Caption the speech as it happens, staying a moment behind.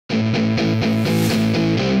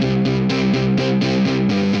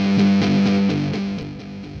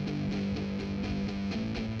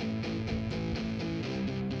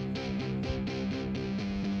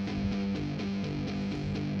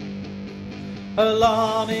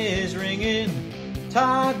Alarm is ringing,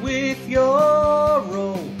 tied with your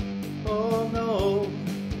roll. Oh no.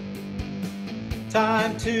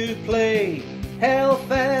 Time to play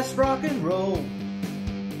hell-fast rock and roll.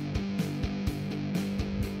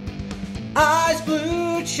 Eyes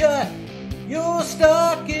glued shut, you're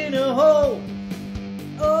stuck in a hole.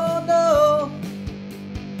 Oh no.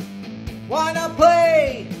 Why not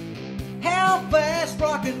play hell-fast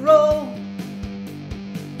rock and roll?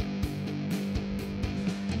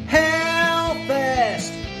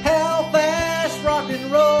 Hell-fast rock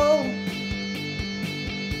and roll.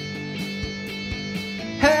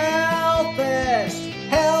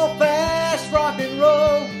 Hell-fast rock and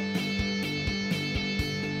roll.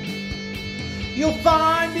 You'll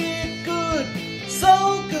find it good,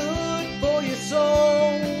 so good for your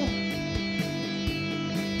soul.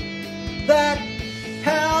 That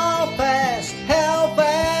hell-fast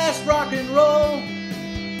rock and roll.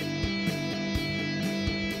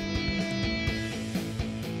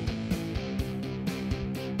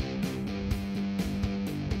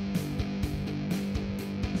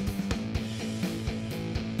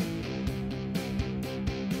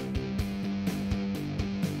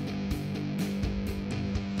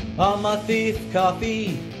 On my fifth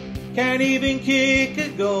coffee, can't even kick a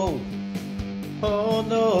goal. Oh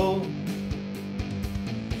no.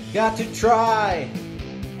 Got to try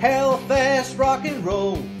hell-fast rock and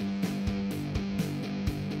roll.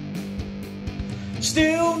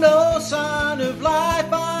 Still no sign of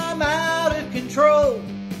life, I'm out of control.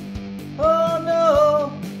 Oh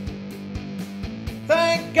no.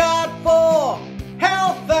 Thank God for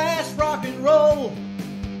hell-fast rock and roll.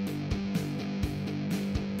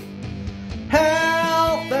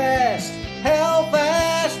 Hell-fast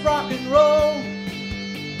rock and roll.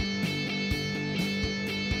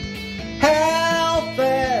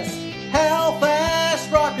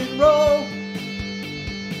 Hell-fast rock and roll.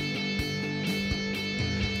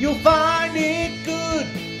 You'll find it good,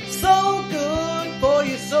 so good for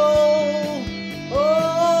your soul.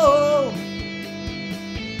 Oh,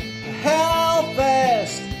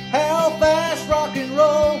 hell-fast rock and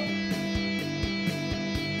roll.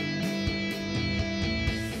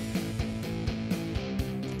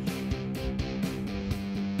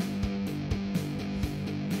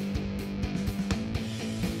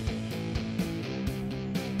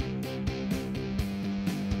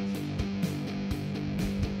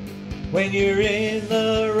 When you're in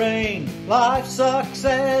the rain, life sucks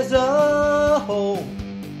as a whole.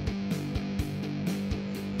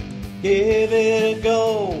 Give it a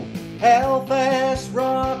go, hell-fast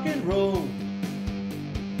rock and roll.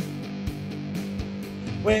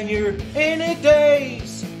 When you're in a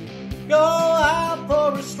daze, go out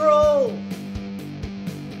for a stroll.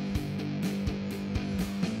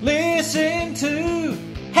 Listen to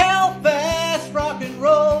hell-fast rock and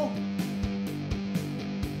roll.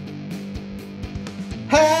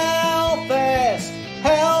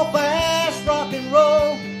 Hell-fast rock and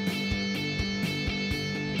roll.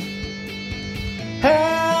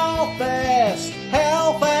 Hell-fast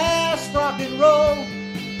rock and roll.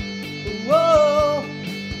 Whoa.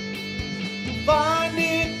 You'll find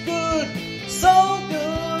it good, so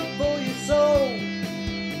good for your soul.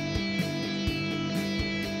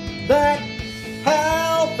 That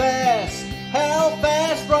hell-fast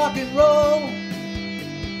rock and roll.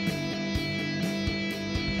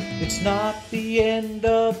 It's not the end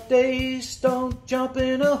of days, don't jump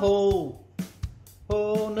in a hole.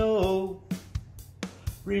 Oh no.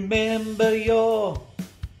 Remember your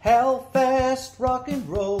hell-fast rock and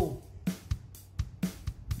roll.